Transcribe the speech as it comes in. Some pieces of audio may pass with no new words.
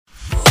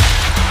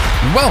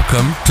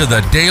Welcome to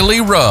the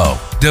Daily Row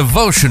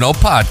Devotional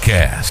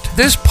Podcast.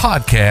 This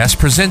podcast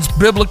presents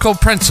biblical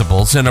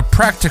principles in a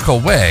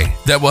practical way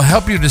that will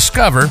help you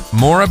discover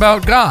more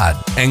about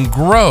God and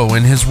grow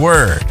in His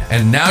Word.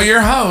 And now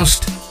your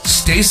host,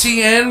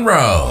 Stacey Ann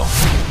Rowe.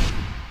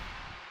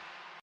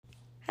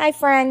 Hi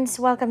friends,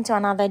 welcome to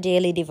another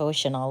daily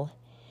devotional.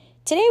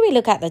 Today we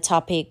look at the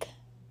topic,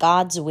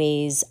 God's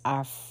ways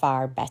are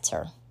far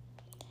better.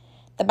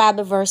 The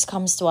Bible verse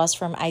comes to us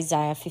from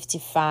Isaiah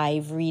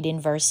 55, reading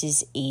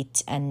verses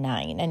 8 and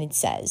 9, and it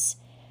says,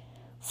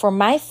 "For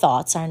my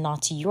thoughts are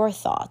not your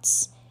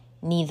thoughts,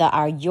 neither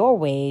are your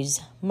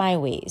ways my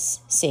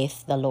ways,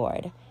 saith the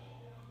Lord.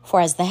 For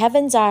as the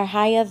heavens are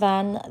higher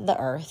than the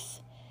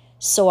earth,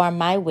 so are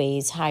my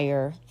ways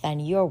higher than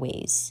your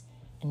ways,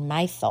 and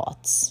my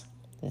thoughts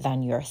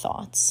than your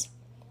thoughts."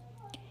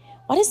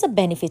 What is the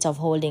benefit of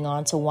holding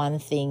on to one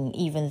thing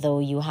even though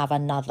you have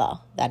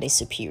another that is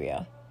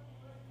superior?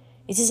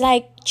 It is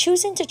like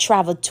choosing to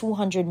travel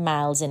 200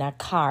 miles in a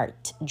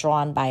cart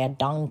drawn by a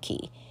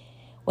donkey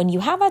when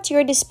you have at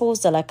your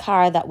disposal a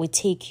car that will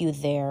take you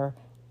there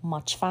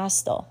much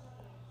faster.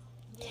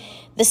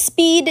 The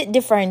speed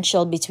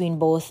differential between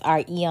both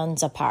are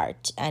eons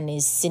apart and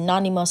is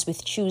synonymous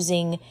with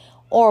choosing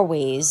our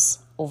ways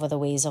over the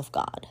ways of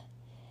God.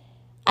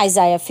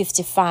 Isaiah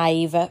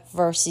 55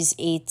 verses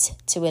 8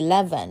 to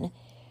 11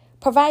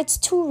 provides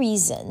two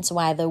reasons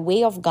why the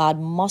way of God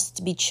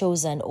must be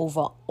chosen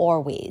over our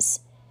ways.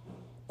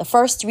 The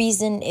first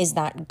reason is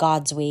that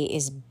God's way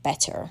is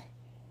better.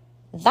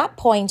 That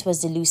point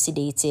was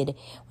elucidated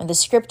when the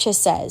scripture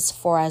says,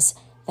 "For as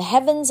the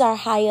heavens are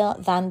higher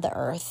than the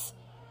earth,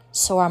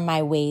 so are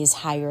my ways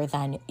higher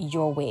than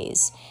your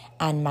ways,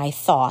 and my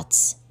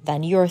thoughts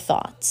than your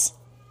thoughts."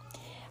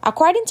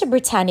 According to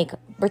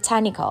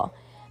Britannica,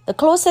 the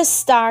closest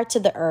star to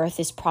the earth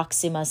is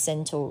Proxima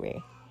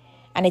Centauri,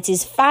 and it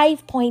is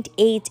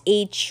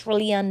 5.88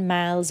 trillion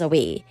miles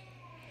away.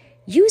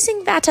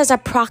 Using that as a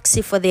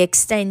proxy for the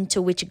extent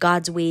to which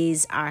God's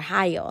ways are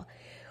higher,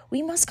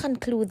 we must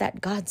conclude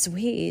that God's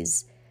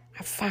ways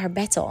are far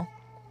better.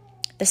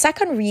 The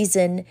second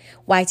reason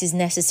why it is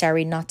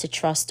necessary not to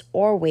trust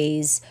our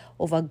ways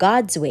over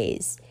God's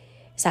ways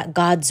is that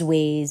God's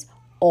ways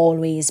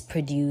always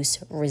produce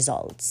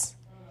results.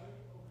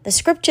 The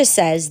scripture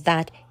says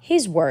that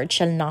His word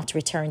shall not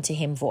return to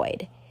Him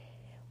void.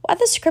 What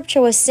the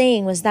scripture was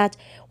saying was that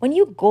when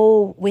you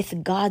go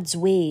with God's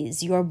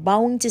ways, you're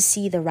bound to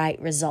see the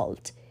right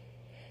result.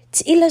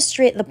 To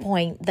illustrate the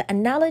point, the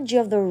analogy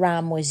of the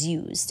ram was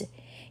used.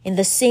 In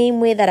the same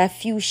way that a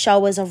few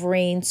showers of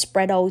rain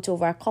spread out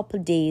over a couple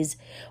days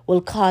will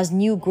cause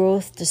new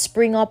growth to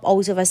spring up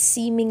out of a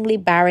seemingly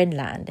barren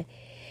land,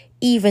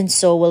 even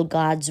so will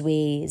God's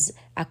ways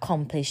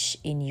accomplish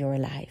in your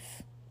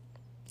life.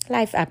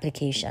 Life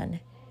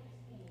application.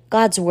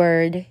 God's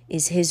word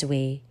is His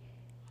way.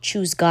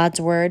 Choose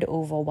God's word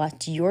over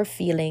what you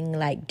feel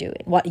like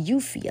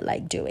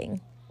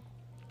doing.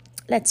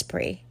 Let's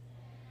pray.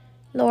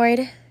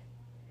 Lord,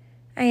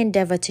 I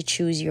endeavor to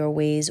choose your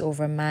ways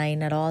over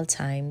mine at all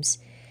times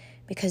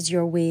because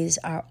your ways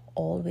are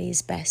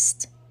always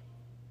best.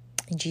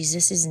 In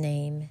Jesus'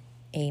 name,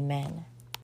 amen.